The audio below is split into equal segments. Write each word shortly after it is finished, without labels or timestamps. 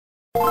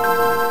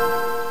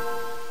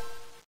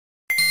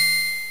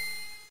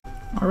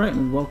Alright,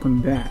 and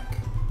welcome back.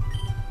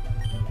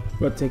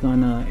 We're about to take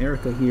on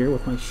Erika here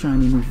with my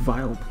shiny new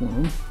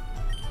Vileplume.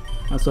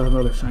 I also have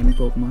other shiny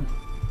Pokemon.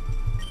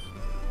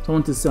 So I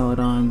went to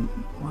Celadon.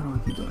 Why do I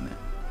keep doing that?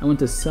 I went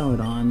to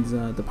Celadon's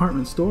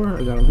department store.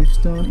 I got a Leaf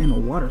Stone and a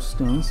Water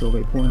Stone, so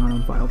Vaporeon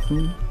and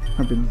Vileplume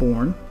have been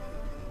born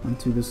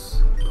onto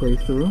this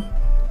playthrough.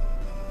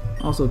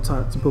 Also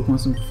taught some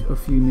Pokemon a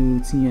few new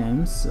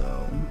TMs,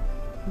 so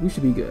we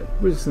should be good.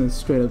 We're just gonna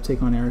straight up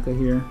take on Erika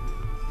here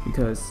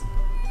because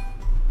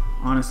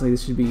honestly,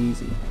 this should be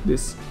easy.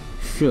 This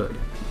should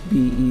be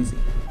easy.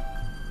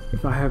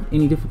 If I have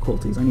any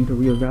difficulties, I need to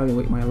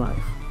reevaluate my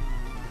life.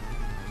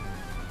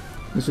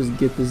 Let's just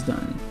get this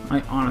done.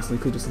 I honestly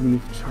could just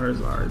leave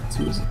Charizard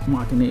to his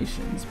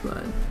machinations,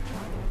 but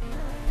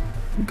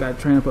we gotta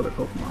train up other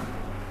Pokemon.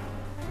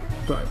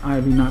 But I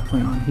do not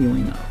plan on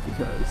healing up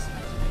because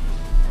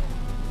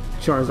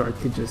Charizard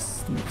could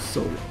just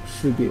solo,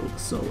 should be able to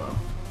solo.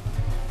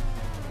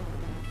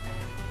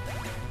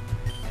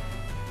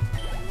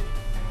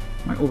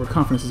 My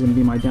overconfidence is going to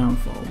be my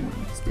downfall one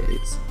of these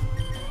days.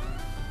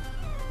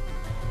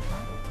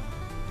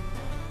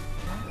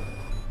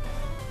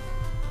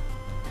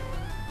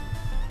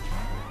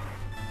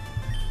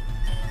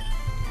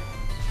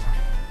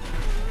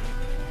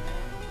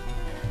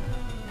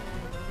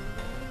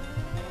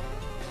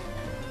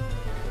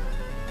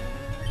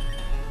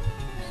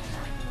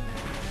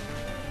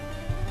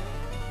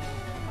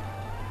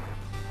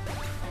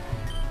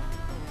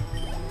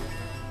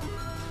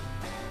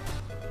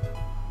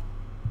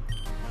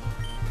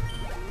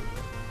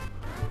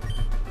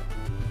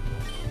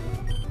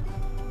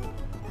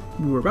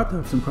 We were about to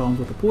have some problems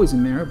with the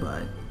poison there,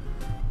 but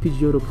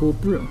Pidgeotto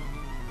pulled through.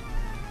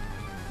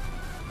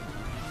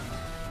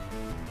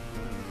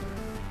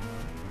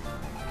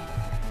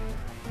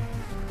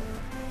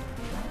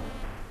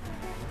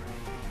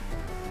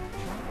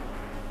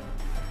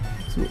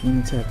 That's what Wing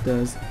Attack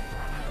does.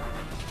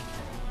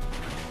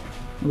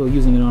 Although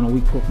using it on a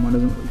weak Pokemon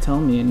doesn't really tell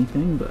me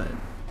anything, but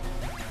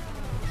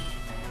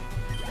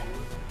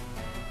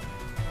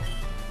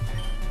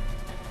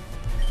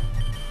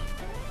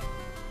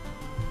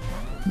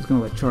I'm just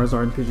gonna let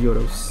Charizard and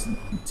Pidgeotto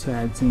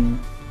tag team.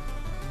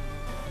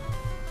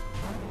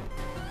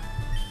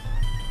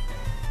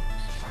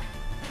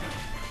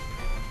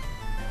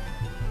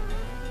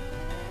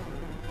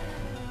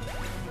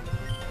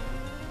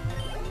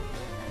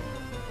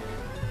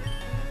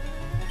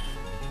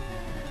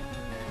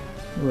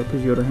 We'll let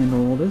Pidgeotto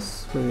handle all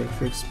this for the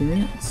extra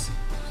experience.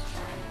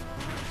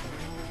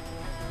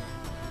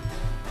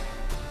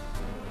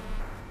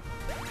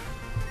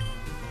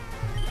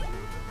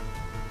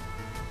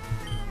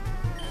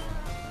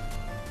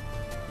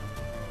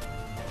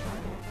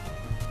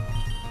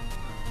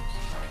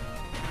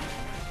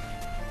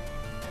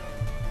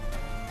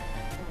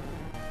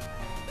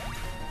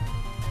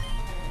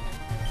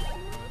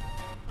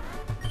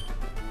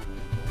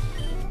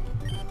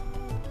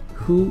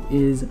 Who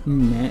is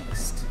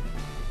next?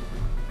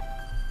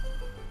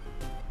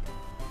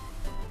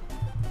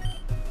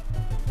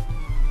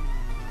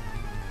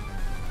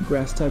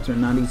 Grass types are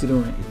not easy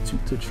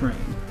to train.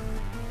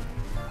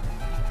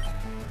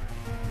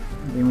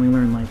 They only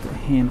learn like a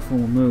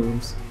handful of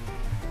moves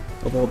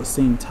of all the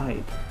same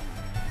type.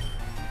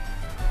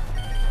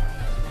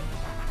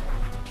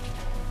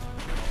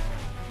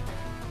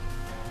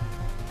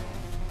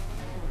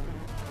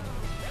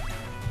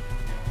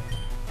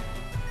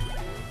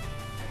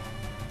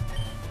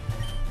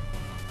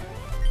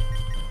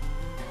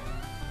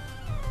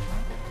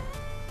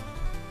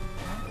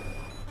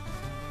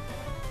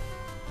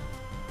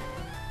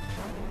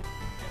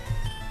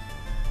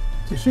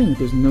 It's a shame that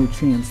there's no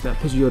chance that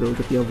Pidgeotto will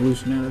get the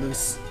evolution out of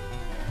this.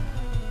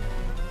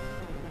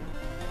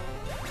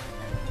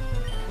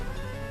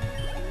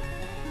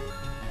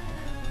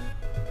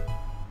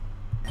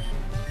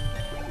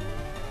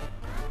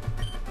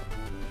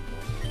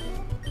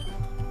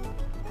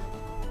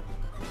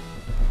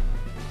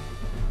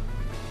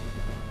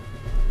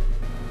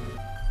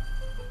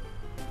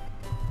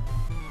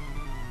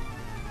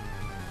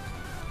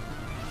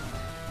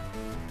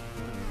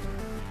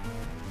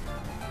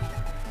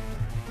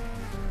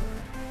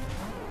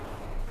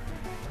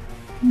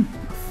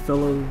 A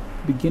fellow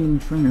beginning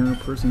trainer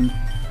person.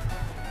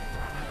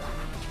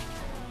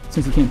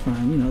 Since he can't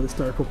find, the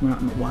starter Pokemon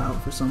out in the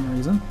wild for some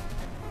reason.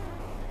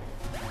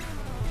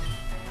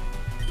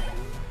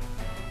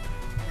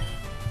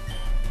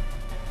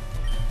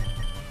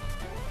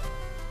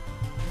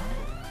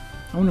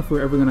 I wonder if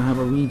we're ever going to have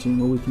a region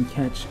where we can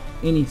catch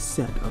any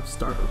set of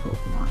starter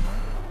Pokemon.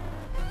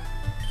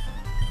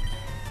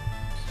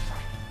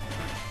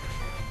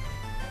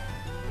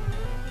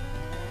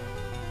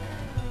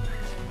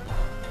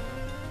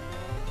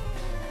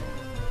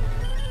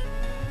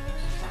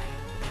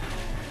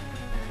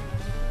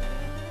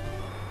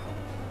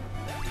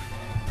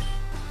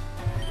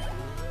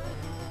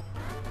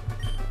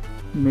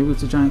 Maybe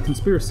it's a giant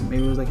conspiracy.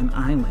 Maybe it was like an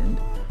island,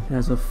 It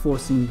has a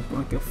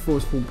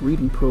forceful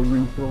breeding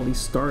program for all these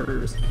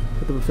starters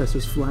that the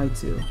professors fly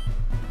to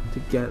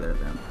gather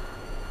them.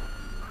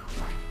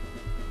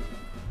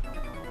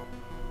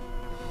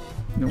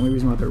 The only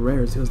reason why they're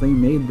rare is because they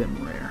made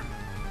them rare.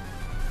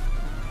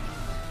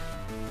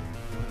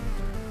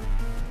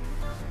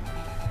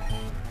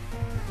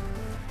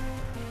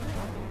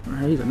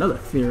 Alright, here's another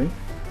theory.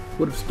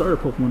 What if starter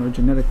Pokemon are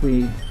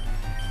genetically,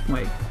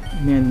 like,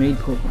 man-made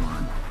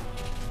Pokemon?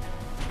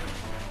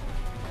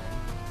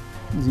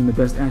 Using the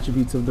best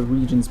attributes of the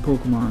region's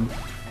Pokemon.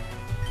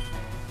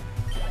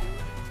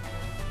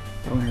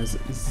 That one has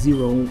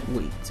 0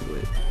 weight to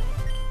it.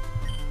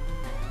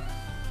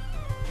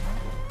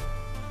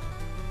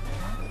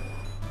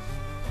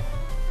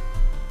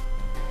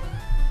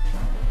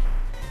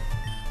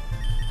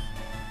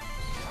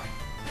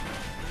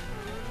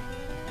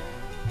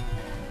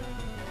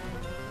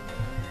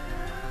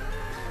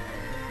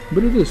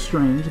 But it is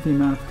strange the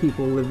amount of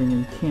people living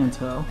in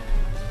Kanto.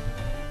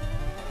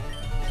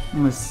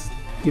 Unless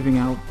giving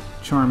out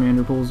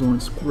Charmander, Bulbasaur, and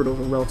Squirtle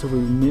are relatively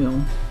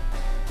new.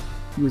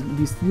 You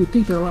would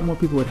think that a lot more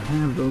people would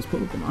have those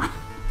Pokemon.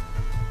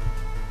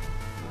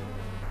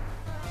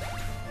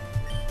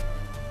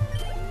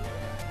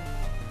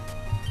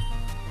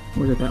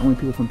 Or is it that only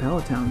people from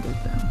Palatown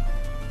get them?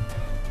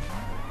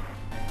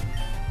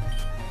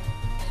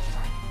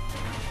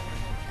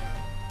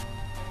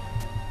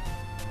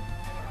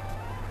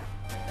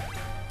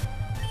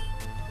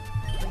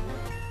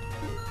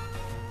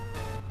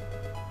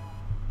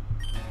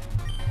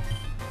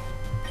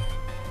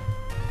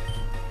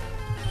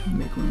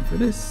 Make room for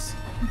this.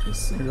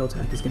 This aerial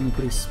attack is getting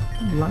pretty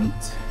light.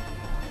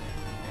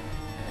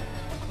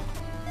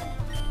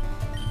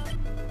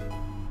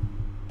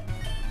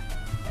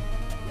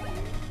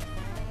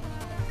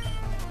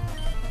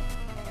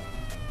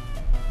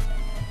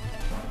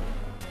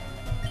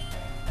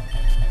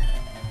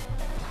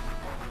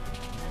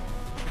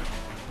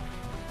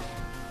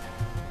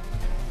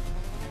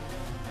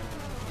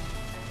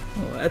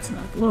 Oh, that's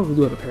not. Well, we'll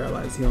do have a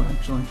paralyzed heal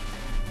actually.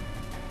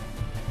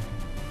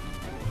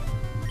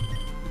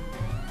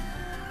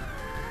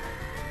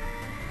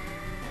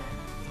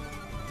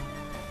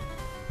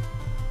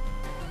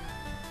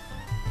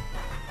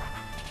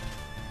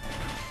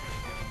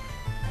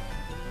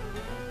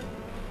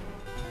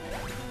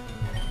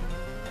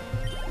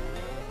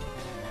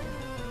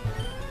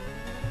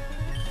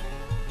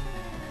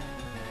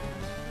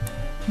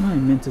 I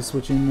meant to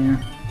switch in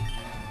there.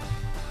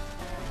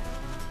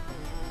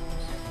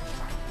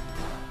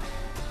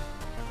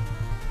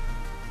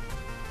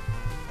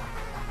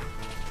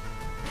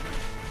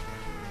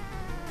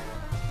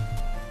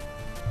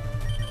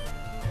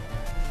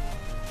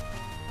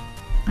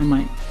 I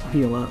might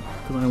heal up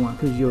because I want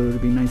Yoda to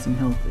be nice and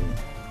healthy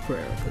for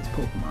Erika's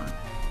Pokemon.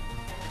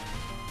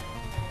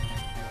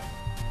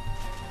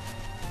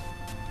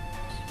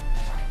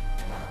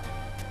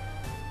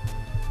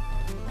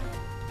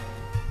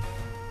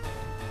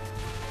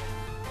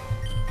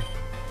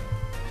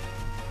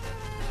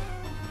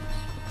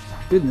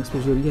 Goodness,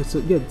 was you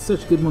had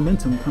such good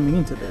momentum coming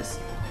into this.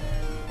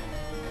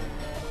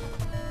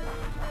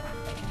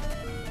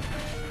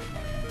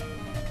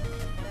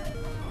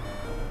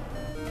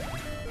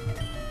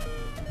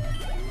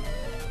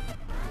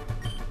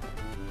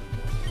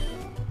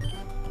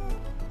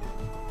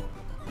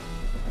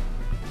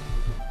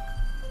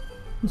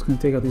 I'm just gonna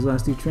take out these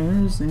last 2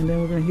 trainers and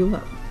then we're gonna heal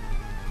up.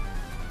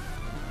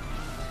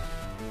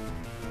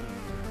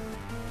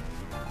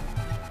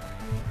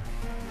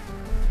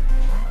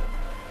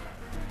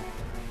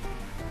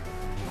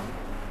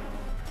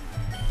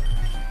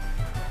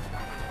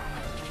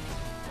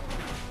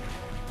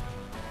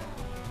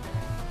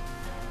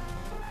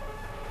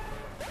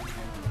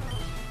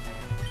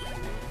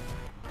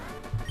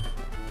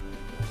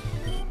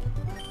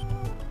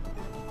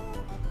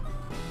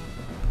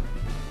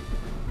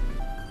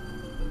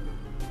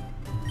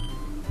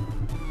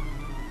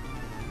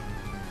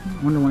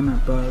 I wonder why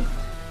not Bug.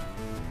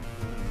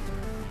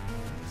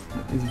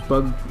 Is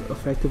Bug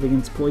effective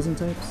against poison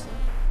types?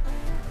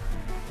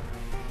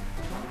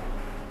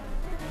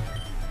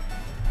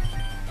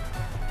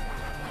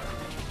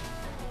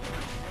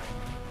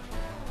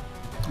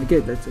 I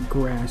get that's a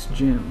grass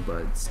gym,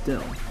 but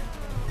still.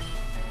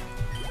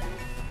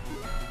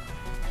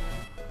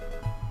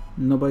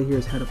 Nobody here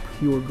has had a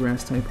pure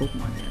grass type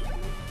Pokemon yet.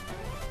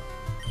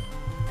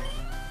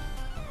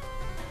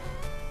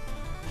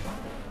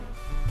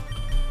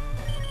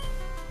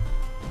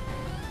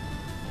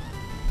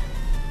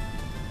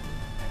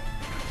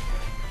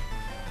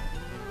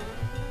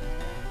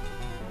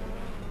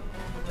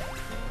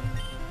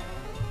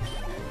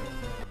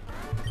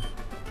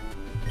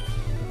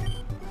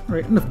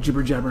 Alright, enough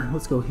jibber jabber.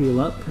 Let's go heal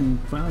up and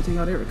finally take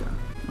out Erika.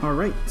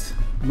 Alright,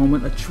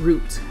 moment of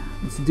truth.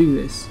 Let's do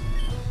this.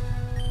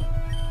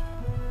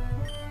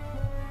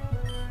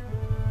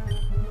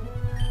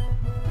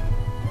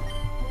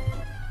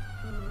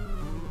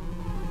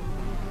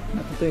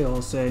 That's what they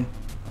all say.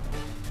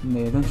 And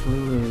they eventually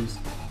lose.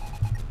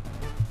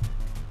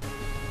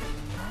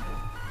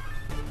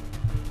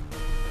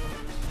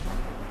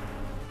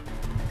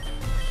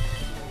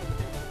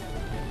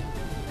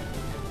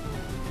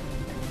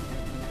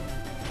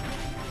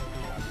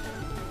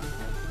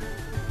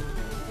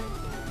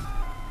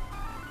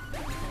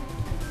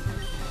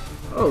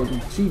 Oh,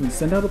 did she even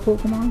send out a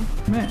Pokemon?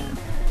 Man.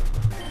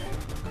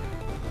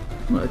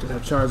 I'm gonna just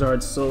have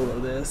Charizard solo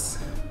this.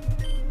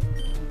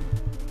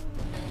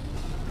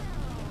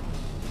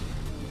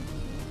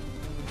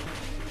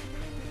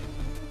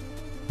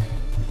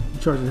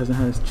 Charizard hasn't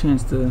had his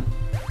chance to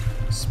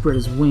spread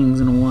his wings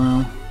in a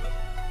while.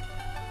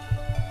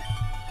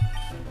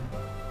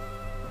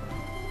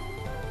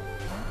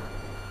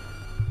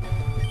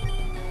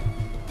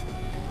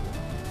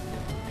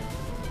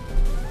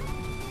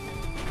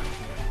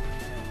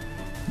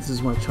 This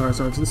is why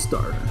Charizard's the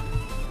starter.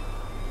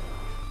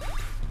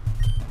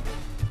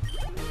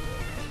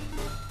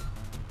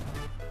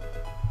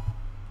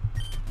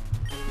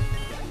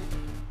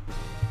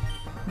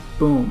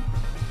 Boom.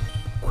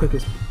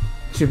 Quickest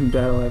gym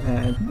battle I've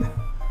had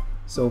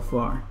so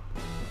far.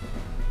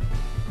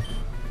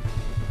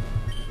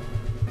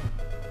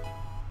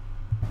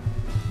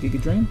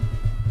 Giga Drain?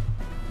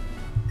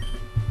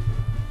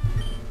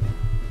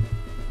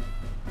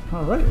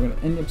 Alright, we're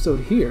gonna end the episode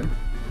here.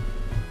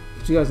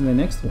 See you guys in the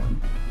next one.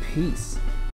 Peace.